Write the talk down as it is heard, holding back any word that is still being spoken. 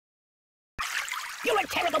You're a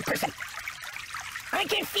terrible person. I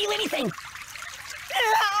can't feel anything.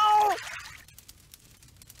 Ow!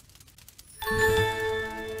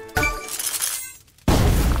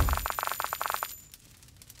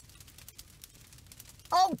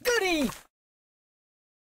 Oh, goody!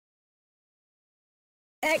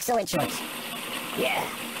 Excellent choice. Yeah.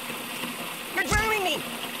 You're drowning me!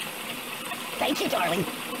 Thank you, darling.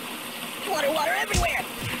 Water, water everywhere!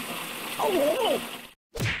 Oh!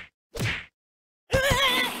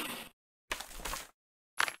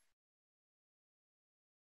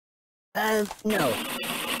 No.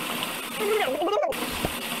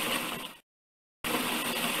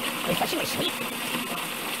 Refreshing my sleep.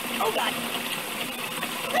 Oh, God.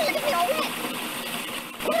 Look at me all wet.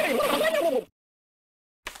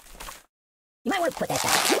 You might want to put that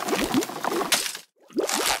back.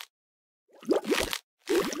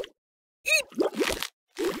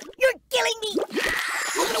 You're killing me!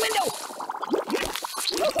 Open the window!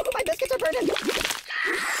 Oh, my biscuits are burning!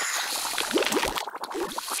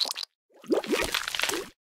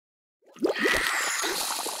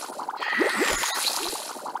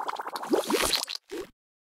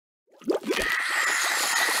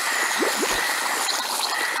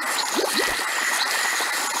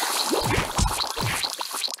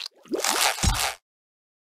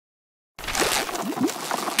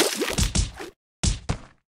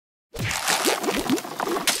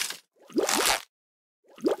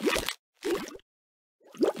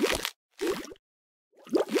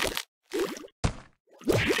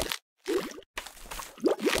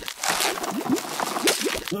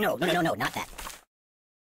 No, not that.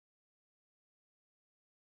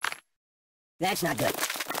 That's not good.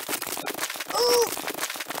 Ooh!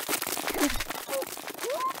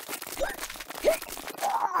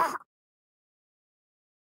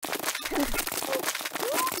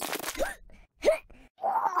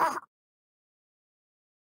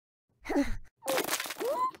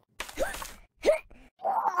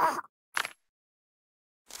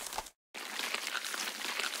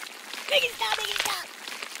 Make it stop! Make it stop!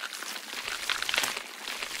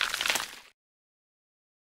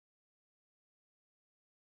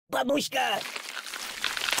 Babushka!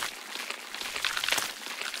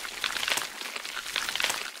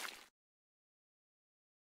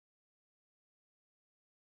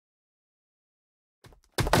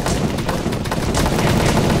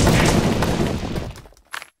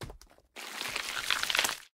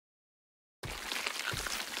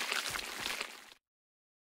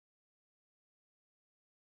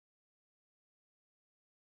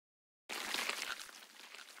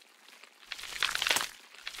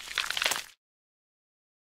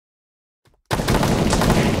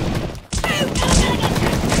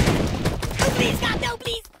 Please, God, no,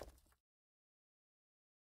 please!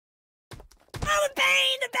 Oh, the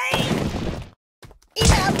pain, the pain!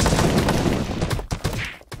 Enough!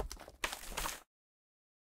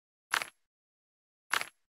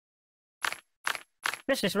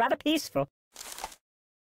 This is rather peaceful.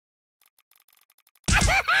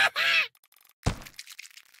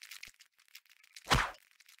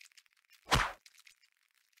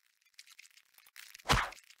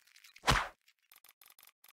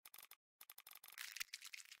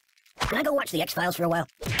 Can I go watch the X-Files for a while?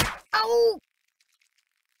 Oh!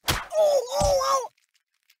 Oh, oh, oh!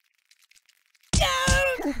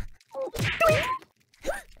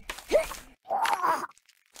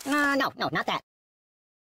 No, not that.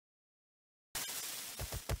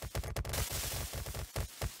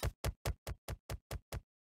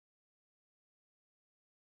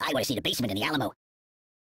 I want to see the basement in the Alamo.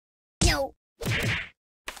 No.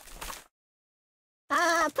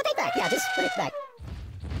 Put it back. Yeah, just put it back.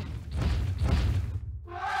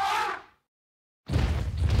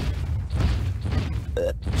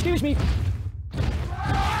 Excuse me.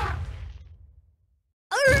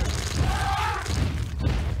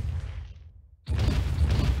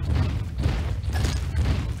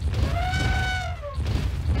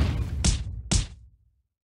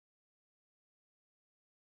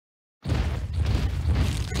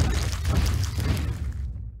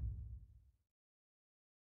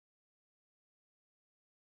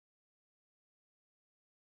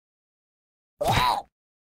 Oh!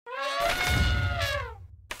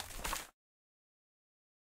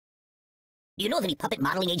 Do you know of any puppet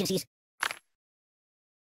modeling agencies?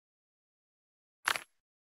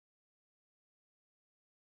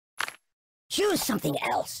 Choose something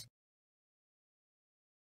else.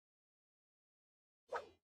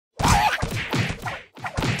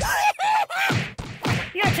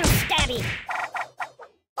 You're too stabby.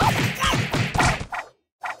 Oh, God!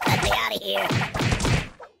 Let me out of here.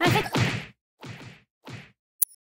 I think